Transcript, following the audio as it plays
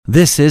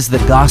This is the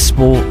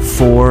Gospel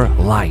for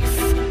Life,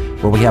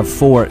 where we have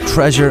 4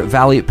 Treasure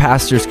Valley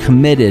pastors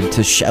committed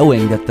to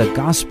showing that the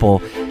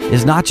gospel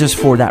is not just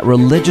for that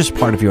religious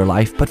part of your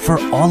life, but for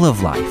all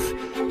of life.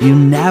 You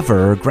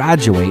never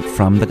graduate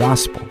from the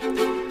gospel.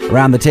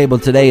 Around the table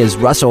today is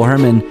Russell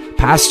Herman,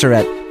 pastor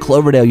at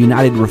Cloverdale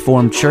United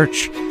Reformed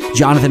Church,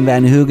 Jonathan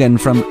Van Hoogen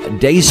from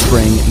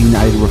Dayspring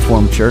United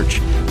Reformed Church,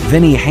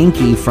 Vinny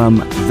Hankey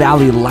from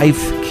Valley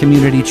Life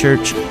Community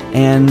Church,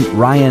 and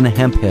Ryan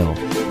Hemphill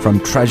from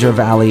Treasure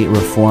Valley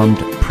Reformed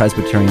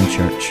Presbyterian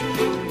Church.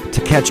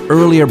 To catch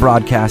earlier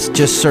broadcasts,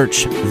 just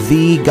search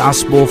The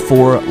Gospel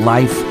for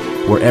Life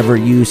wherever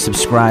you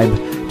subscribe.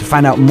 To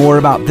find out more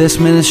about this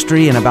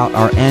ministry and about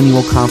our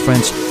annual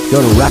conference,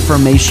 go to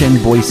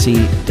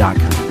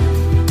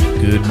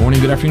reformationboise.com. Good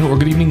morning, good afternoon, or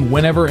good evening,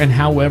 whenever and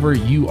however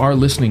you are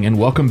listening, and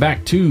welcome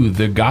back to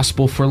The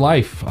Gospel for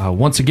Life.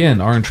 Once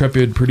again, our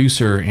intrepid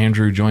producer,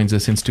 Andrew, joins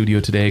us in studio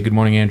today. Good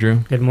morning,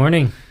 Andrew. Good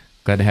morning.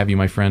 Glad to have you,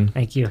 my friend.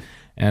 Thank you.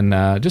 And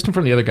just in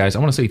front of the other guys, I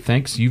want to say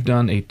thanks. You've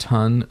done a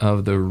ton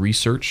of the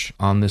research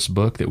on this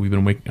book that we've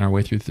been making our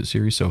way through the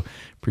series, so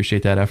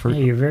appreciate that effort.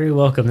 Yeah, you're very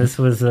welcome. This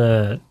was,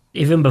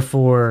 even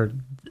before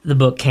the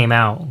book came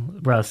out,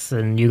 Russ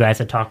and you guys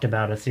had talked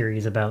about a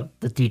series about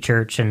the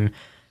D-Church and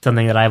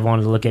something that I've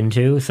wanted to look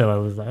into, so I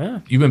was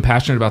like, You've been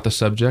passionate about the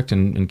subject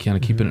and kind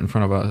of keeping it in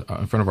front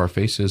of our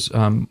faces. Do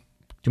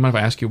you mind if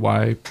I ask you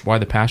why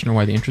the passion or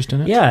why the interest in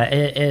it?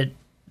 Yeah,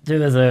 there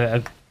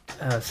was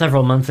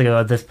several months ago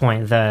at this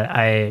point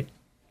that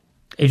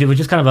it was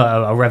just kind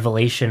of a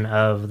revelation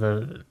of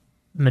the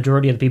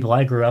majority of the people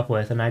I grew up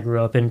with, and I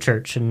grew up in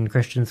church and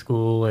Christian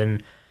school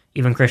and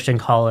even Christian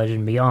college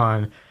and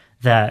beyond,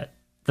 that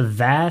the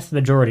vast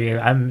majority,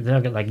 I'm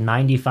talking like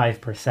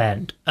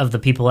 95% of the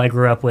people I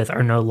grew up with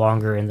are no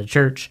longer in the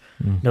church,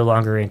 no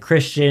longer in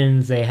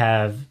Christians. They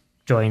have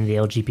joined the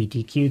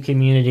LGBTQ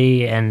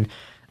community, and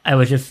I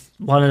was just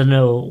wanted to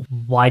know,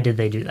 why did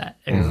they do that?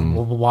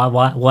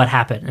 What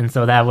happened? And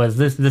so that was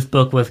this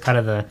book was kind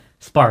of the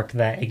spark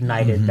that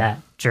ignited that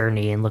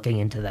journey and looking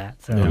into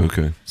that. So. Yeah.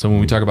 Okay. So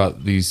when we talk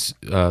about these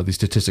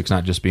statistics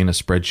not just being a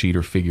spreadsheet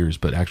or figures,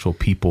 but actual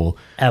people,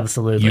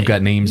 absolutely, you've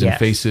got names and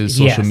faces,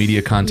 social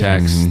media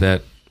contacts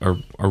that are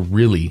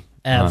really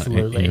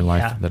in your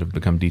life that have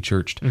become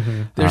de-churched.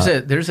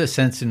 There's a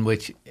sense in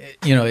which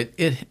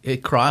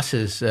it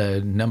crosses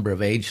a number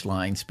of age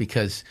lines,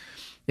 because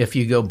if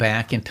you go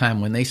back in time,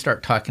 when they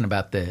start talking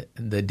about the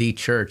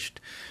de-churched,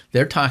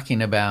 they're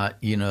talking about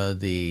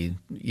the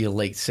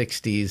late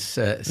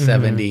 60s,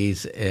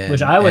 70s, and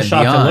which I was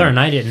shocked to learn.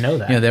 I didn't know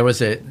that. There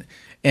was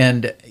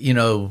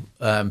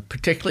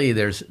particularly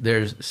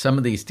there's some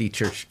of these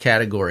de-churched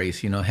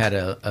categories. Had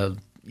a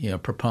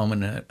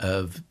proponent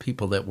of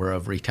people that were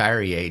of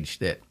retiree age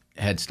that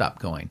had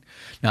stopped going.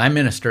 Now, I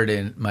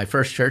ministered my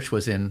first church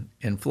was in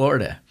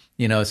Florida.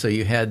 So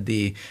you had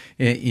you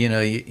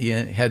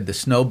had the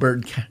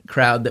snowbird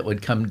crowd that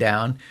would come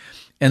down,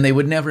 and they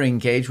would never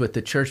engage with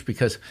the church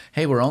because,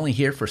 hey, we're only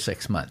here for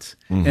 6 months.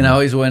 And I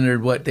always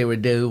wondered what they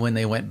would do when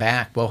they went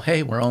back. Well,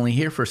 hey, we're only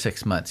here for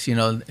 6 months,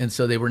 and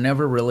so they were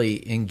never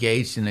really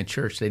engaged in the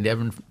church. They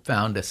never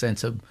found a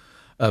sense of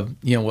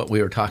what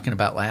we were talking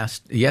about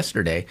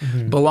yesterday,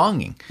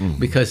 belonging,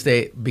 because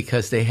they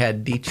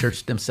had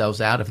de-churched themselves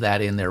out of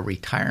that in their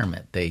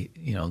retirement. They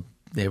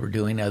were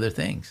doing other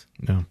things.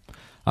 Yeah.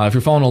 If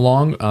you're following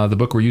along, the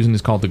book we're using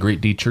is called The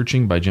Great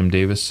De-Churching by Jim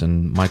Davis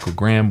and Michael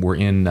Graham. We're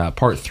in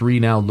part 3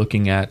 now,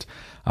 looking at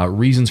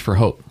reasons for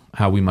hope,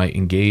 how we might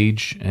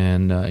engage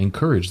and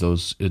encourage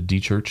those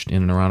de-churched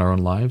in and around our own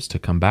lives to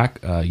come back.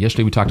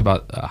 Yesterday we talked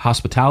about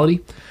hospitality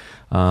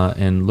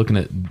and looking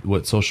at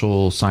what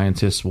social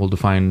scientists will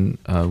define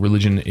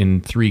religion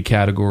in 3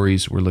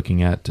 categories. We're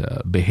looking at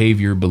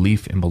behavior,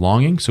 belief, and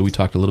belonging. So we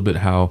talked a little bit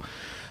how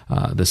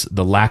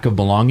the lack of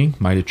belonging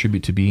might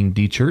attribute to being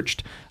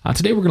de-churched.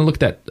 Today we're going to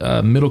look at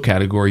that middle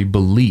category,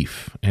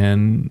 belief.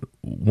 And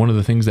one of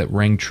the things that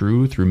rang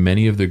true through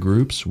many of the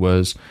groups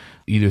was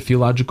either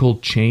theological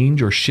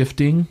change or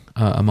shifting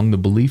among the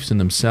beliefs in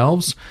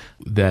themselves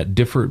that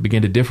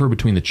began to differ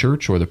between the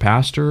church or the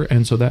pastor,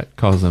 and so that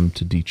caused them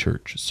to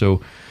de-church. So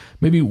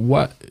maybe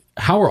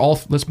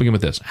let's begin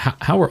with this.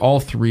 How are all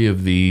 3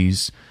 of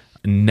these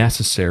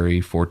necessary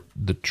for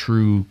the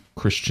true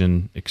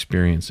Christian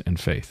experience and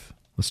faith?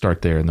 Let's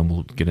start there, and then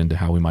we'll get into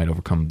how we might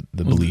overcome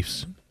the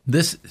beliefs.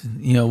 This,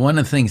 one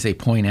of the things they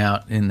point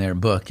out in their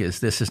book is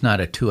this is not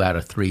a 2 out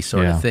of 3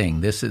 sort of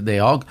thing.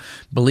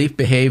 Belief,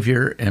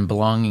 behavior, and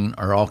belonging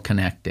are all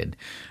connected.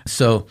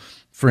 So,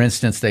 for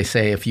instance, they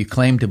say if you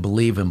claim to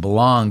believe and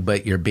belong,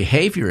 but your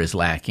behavior is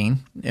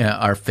lacking,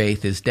 our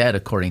faith is dead,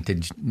 according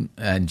to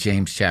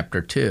James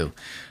chapter 2.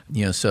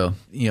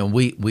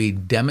 We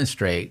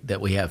demonstrate that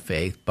we have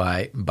faith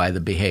by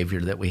the behavior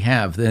that we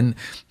have. Then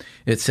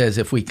it says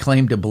if we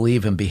claim to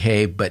believe and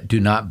behave but do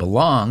not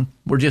belong,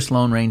 we're just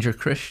Lone Ranger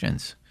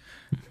Christians.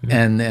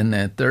 And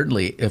then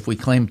thirdly, if we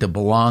claim to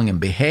belong and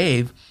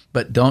behave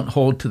but don't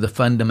hold to the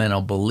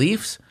fundamental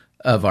beliefs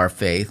of our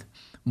faith,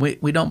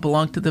 we don't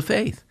belong to the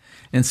faith.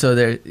 And so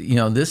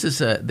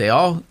they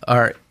all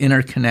are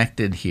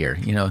interconnected here.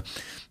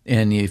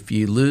 And if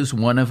you lose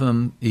one of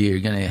them, you're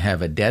going to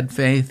have a dead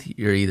faith.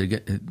 You're either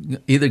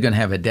going to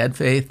have a dead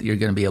faith, you're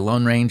going to be a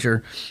lone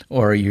ranger,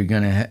 or you're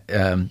going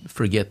to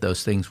forget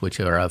those things which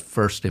are of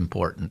first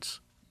importance.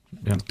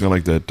 Yeah. I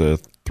like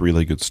that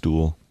three-legged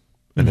stool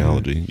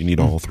analogy. You need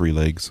all three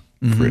legs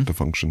for it to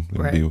function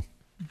in Right. view.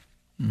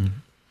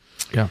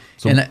 Yeah.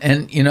 So,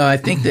 And you know, I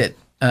think that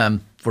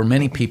for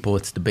many people,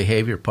 it's the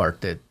behavior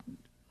part that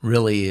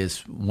really is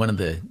one of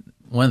the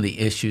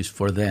issues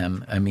for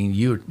them. I mean,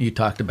 you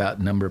talked about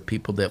a number of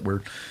people that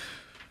were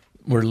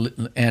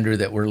Andrew,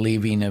 that were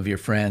leaving of your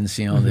friends.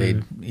 You know,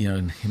 they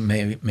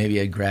maybe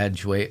had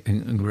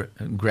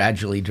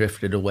gradually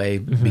drifted away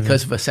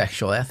because of a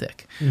sexual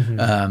ethic.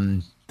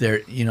 There,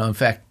 in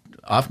fact,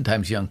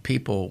 oftentimes young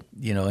people,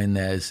 in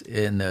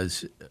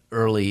those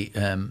early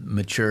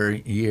mature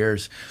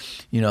years,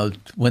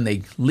 when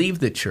they leave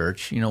the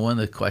church, one of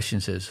the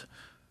questions is,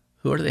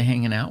 who are they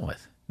hanging out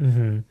with?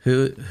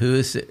 Who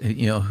is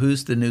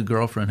who's the new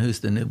girlfriend? Who's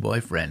the new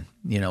boyfriend?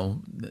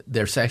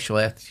 Their sexual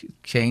ethic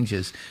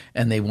changes,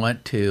 and they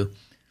want to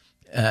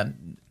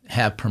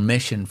have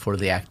permission for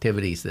the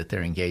activities that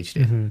they're engaged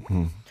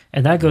in.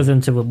 And that goes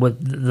into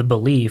what the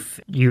belief.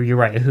 You're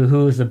right.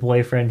 Who is the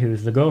boyfriend?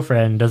 Who's the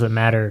girlfriend? Doesn't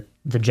matter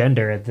the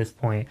gender at this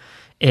point.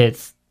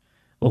 It's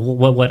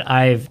what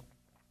I've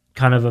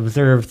kind of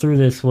observed through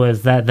this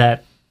was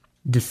that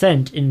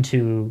descent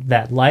into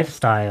that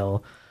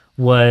lifestyle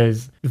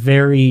was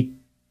very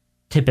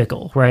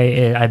typical,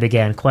 right? I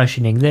began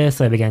questioning this,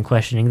 I began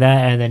questioning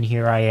that, and then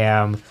here I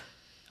am.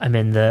 I'm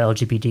in the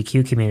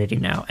LGBTQ community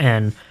now,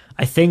 and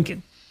I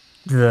think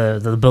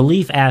the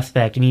belief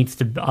aspect needs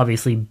to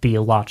obviously be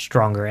a lot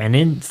stronger.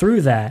 And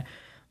through that,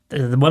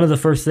 one of the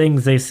first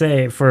things they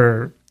say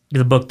for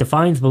the book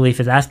defines belief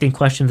is asking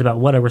questions about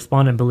what a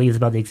respondent believes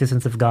about the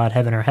existence of God,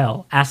 heaven, or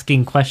hell.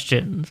 Asking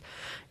questions.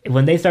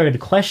 When they started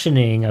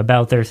questioning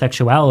about their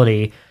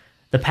sexuality,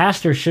 the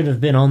pastor should have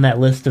been on that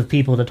list of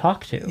people to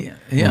talk to.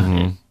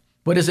 Yeah.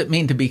 What does it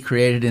mean to be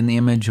created in the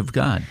image of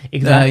God?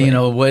 Exactly.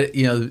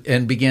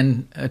 And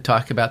begin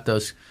talk about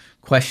those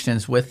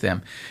questions with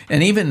them.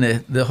 And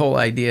even the whole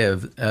idea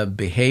of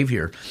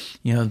behavior,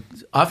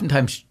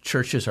 oftentimes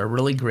churches are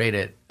really great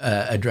at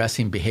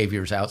addressing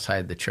behaviors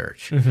outside the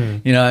church.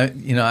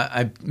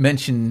 I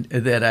mentioned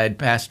that I'd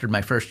pastored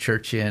my first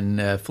church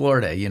in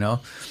Florida,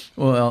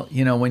 Well,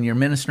 when you're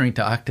ministering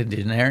to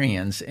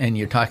octogenarians and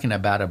you're talking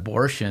about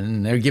abortion,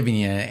 and they're giving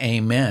you an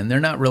amen, they're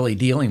not really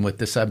dealing with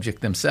the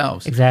subject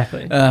themselves.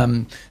 Exactly.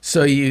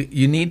 So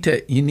you need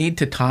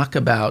to talk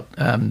about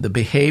the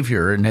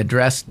behavior and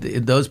address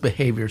those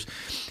behaviors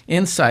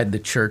inside the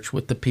church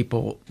with the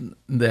people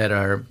that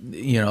are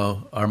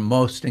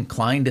most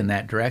inclined in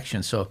that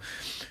direction. So,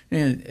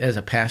 as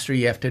a pastor,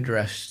 you have to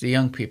address the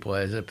young people.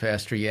 As a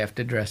pastor, you have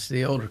to address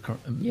the older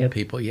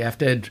people. You have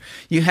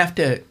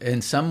to,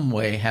 in some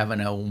way, have an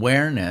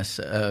awareness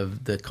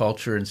of the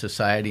culture and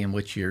society in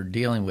which you're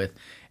dealing with,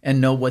 and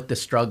know what the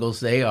struggles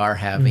they are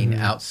having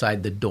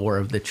outside the door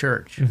of the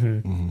church.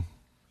 And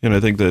I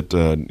think that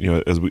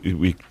as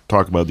we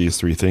talk about these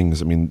three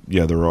things, I mean,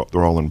 yeah,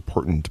 they're all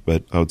important,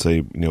 but I would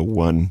say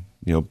one,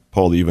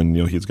 Paul even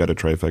he's got a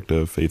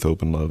trifecta of faith,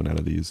 hope, and love, and out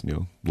of these,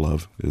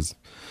 love is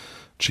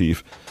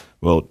chief.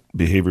 Well,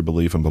 behavior,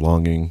 belief, and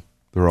belonging,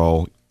 they're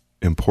all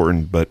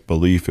important, but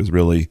belief is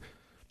really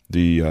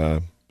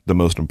the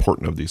most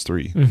important of these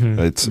three.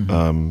 It's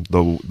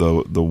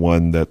the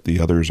one that the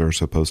others are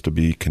supposed to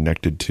be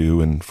connected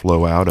to and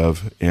flow out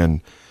of.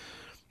 And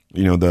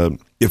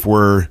if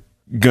we're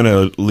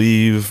gonna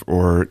leave,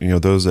 or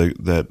those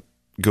that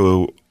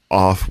go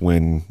off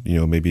when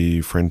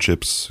maybe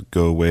friendships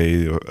go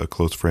away, or a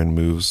close friend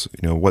moves,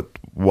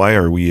 why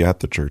are we at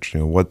the church?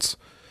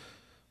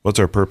 What's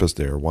our purpose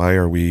there? Why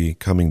are we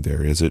coming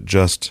there? Is it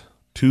just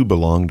to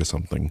belong to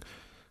something?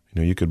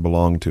 You could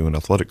belong to an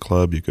athletic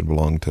club, you could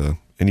belong to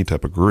any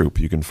type of group.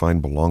 You can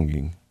find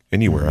belonging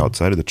anywhere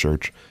outside of the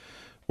church.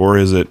 Or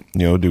is it,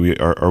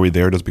 are we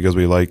there just because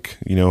we like,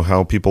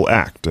 how people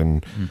act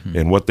and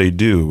what they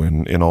do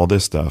and all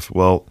this stuff?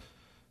 Well,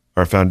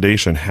 our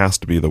foundation has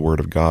to be the Word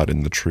of God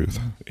and the truth,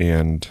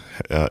 and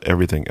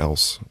everything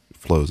else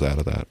flows out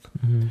of that.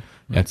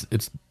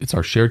 It's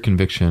our shared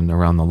conviction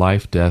around the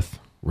life, death,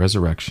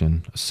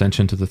 resurrection,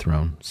 ascension to the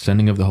throne,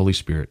 sending of the Holy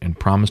Spirit, and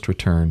promised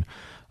return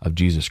of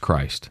Jesus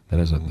Christ. That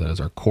is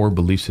our core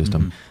belief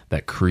system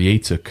that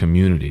creates a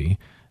community,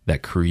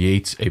 that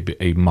creates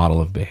a model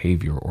of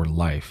behavior or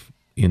life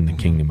in the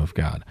kingdom of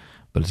God.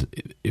 But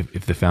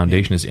if the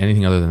foundation is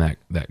anything other than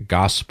that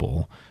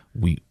gospel,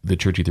 the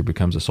church either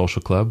becomes a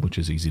social club, which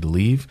is easy to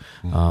leave,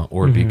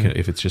 or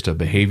if it's just a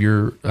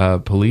behavior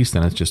police,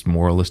 then it's just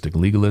moralistic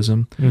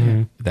legalism.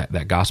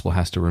 That gospel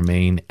has to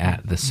remain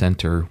at the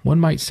center,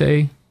 one might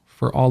say,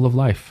 for all of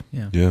life.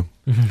 Yeah.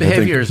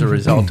 Behavior is a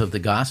result of the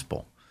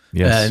gospel.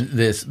 Yes.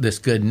 This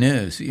good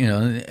news,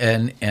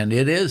 and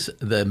it is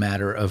the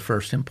matter of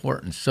first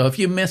importance. So if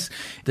you miss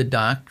the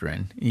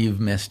doctrine, you've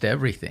missed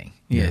everything.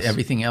 Yes.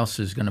 Everything else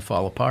is going to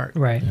fall apart.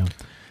 Right. Yeah.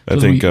 I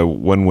think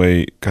one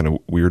way, kind of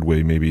weird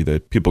way maybe,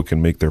 that people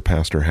can make their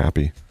pastor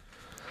happy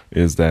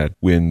is that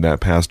when that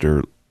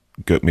pastor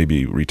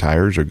maybe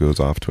retires or goes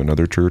off to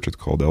another church, it's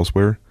called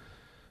elsewhere,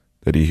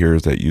 that he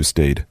hears that you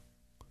stayed.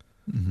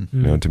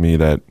 Mm-hmm. To me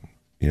that,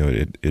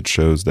 it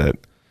shows that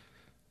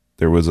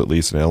there was at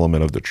least an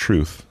element of the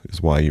truth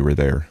is why you were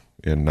there,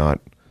 and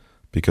not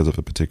because of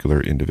a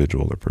particular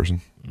individual or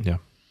person. Yeah.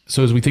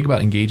 So as we think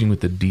about engaging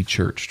with the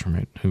de-churched,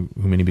 right, who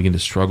many begin to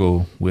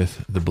struggle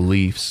with the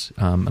beliefs,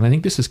 and I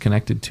think this is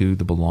connected to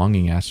the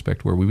belonging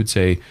aspect, where we would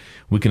say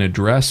we can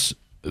address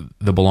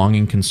the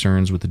belonging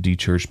concerns with the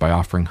de-churched by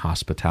offering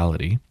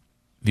hospitality.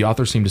 The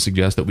authors seem to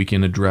suggest that we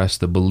can address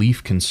the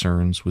belief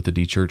concerns with the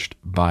de-churched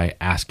by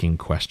asking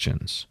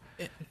questions.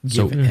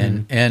 So,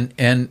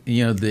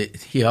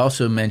 he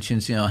also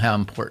mentions, how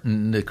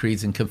important the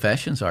creeds and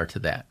confessions are to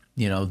that.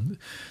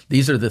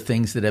 These are the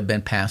things that have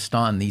been passed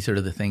on. These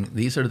are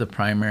the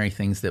primary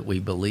things that we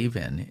believe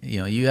in.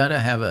 You got to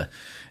have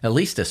at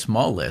least a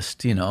small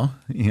list, of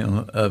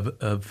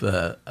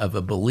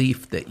a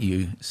belief that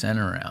you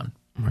center around.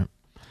 Right.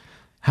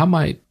 How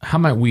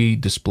might we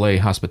display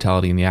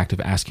hospitality in the act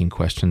of asking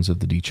questions of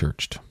the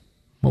de-churched?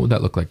 What would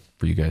that look like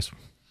for you guys?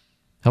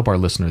 Help our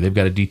listener. They've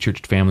got a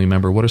de-churched family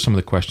member. What are some of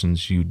the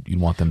questions you'd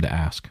want them to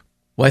ask?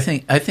 Well,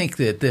 I think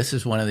that this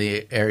is one of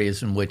the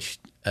areas in which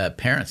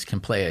parents can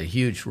play a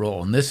huge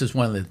role, and this is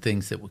one of the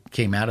things that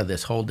came out of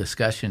this whole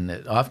discussion,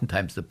 that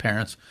oftentimes the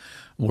parents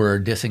were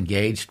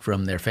disengaged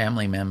from their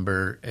family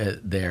member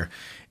there,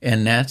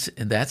 and that's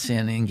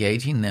in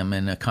engaging them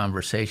in a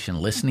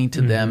conversation, listening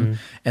to them,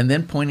 and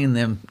then pointing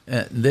them.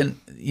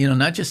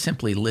 Not just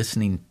simply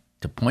listening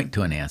to point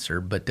to an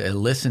answer, but to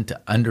listen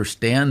to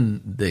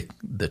understand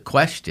the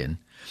question.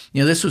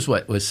 This was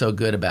what was so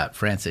good about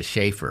Francis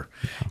Schaeffer.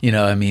 He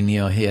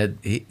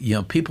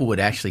had people would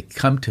actually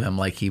come to him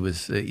like he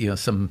was,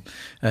 some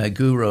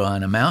guru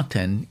on a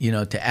mountain,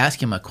 to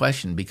ask him a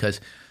question, because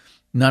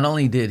not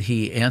only did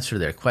he answer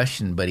their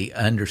question, but he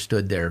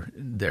understood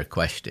their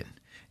question.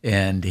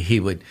 And he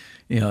would,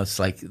 it's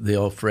like the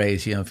old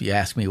phrase, if you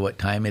ask me what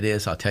time it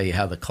is, I'll tell you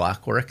how the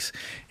clock works.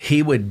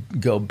 He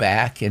would go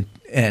back and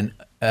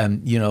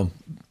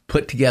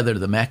put together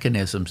the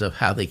mechanisms of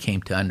how they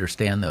came to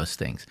understand those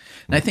things.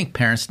 And I think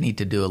parents need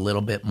to do a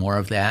little bit more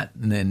of that,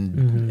 and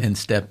then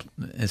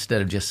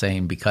instead of just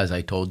saying, because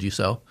I told you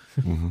so.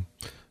 Mm-hmm.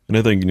 And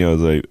I think,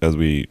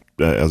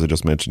 as I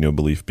just mentioned,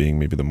 belief being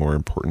maybe the more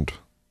important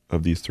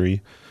of these three.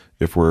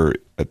 I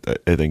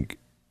think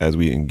as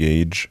we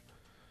engage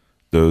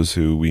those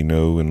who we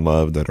know and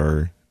love that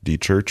are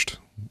de-churched,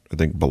 I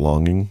think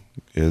belonging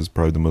is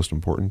probably the most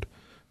important.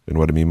 And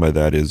what I mean by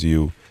that is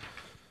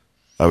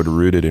I would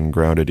root it and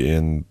ground it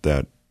in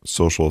that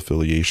social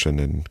affiliation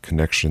and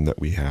connection that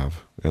we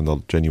have, and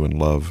the genuine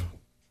love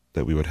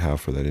that we would have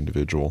for that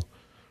individual.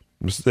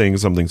 I'm just saying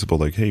something simple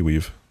like, hey,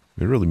 we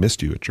really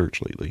missed you at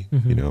church lately,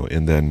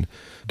 and then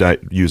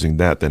using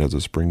that then as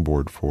a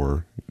springboard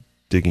for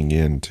digging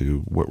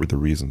into what were the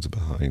reasons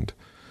behind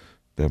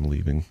them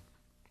leaving.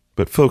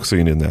 But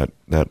focusing in that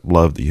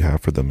love that you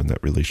have for them and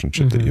that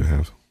relationship that you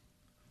have.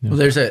 Well,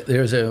 there's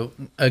a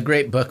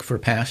great book for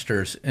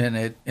pastors, and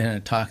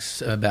it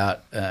talks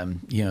about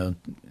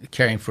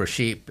caring for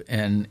sheep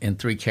in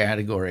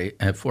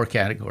four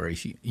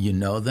categories. You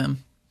know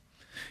them,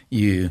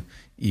 you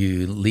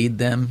lead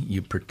them,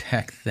 you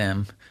protect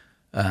them.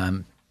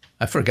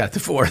 I forgot the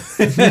fourth.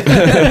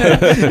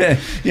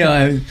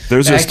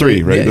 There's just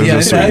three, right?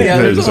 There's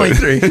only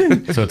three.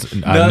 So it's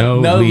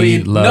no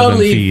lead, love,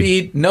 and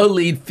feed. No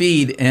lead,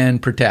 feed,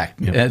 and protect.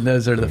 Yep. And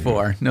those are the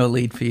four. No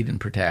lead, feed, and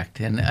protect.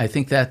 And I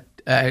think that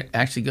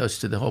actually goes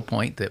to the whole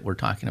point that we're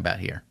talking about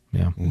here.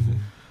 Yeah. Mm-hmm.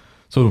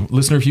 So,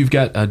 listener, if you've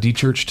got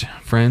de-churched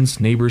friends,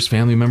 neighbors,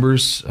 family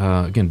members,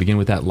 again, begin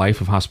with that life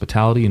of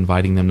hospitality,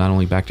 inviting them not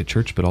only back to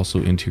church, but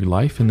also into your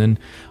life, and then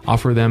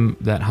offer them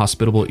that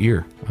hospitable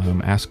ear.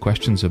 Ask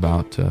questions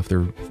about, if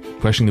they're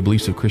questioning the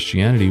beliefs of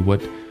Christianity,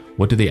 what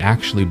do they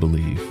actually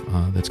believe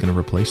that's going to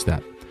replace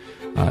that?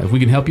 If we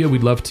can help you,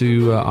 we'd love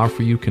to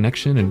offer you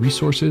connection and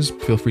resources.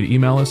 Feel free to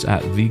email us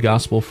at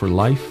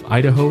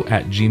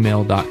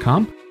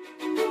thegospelforlifeidaho@gmail.com.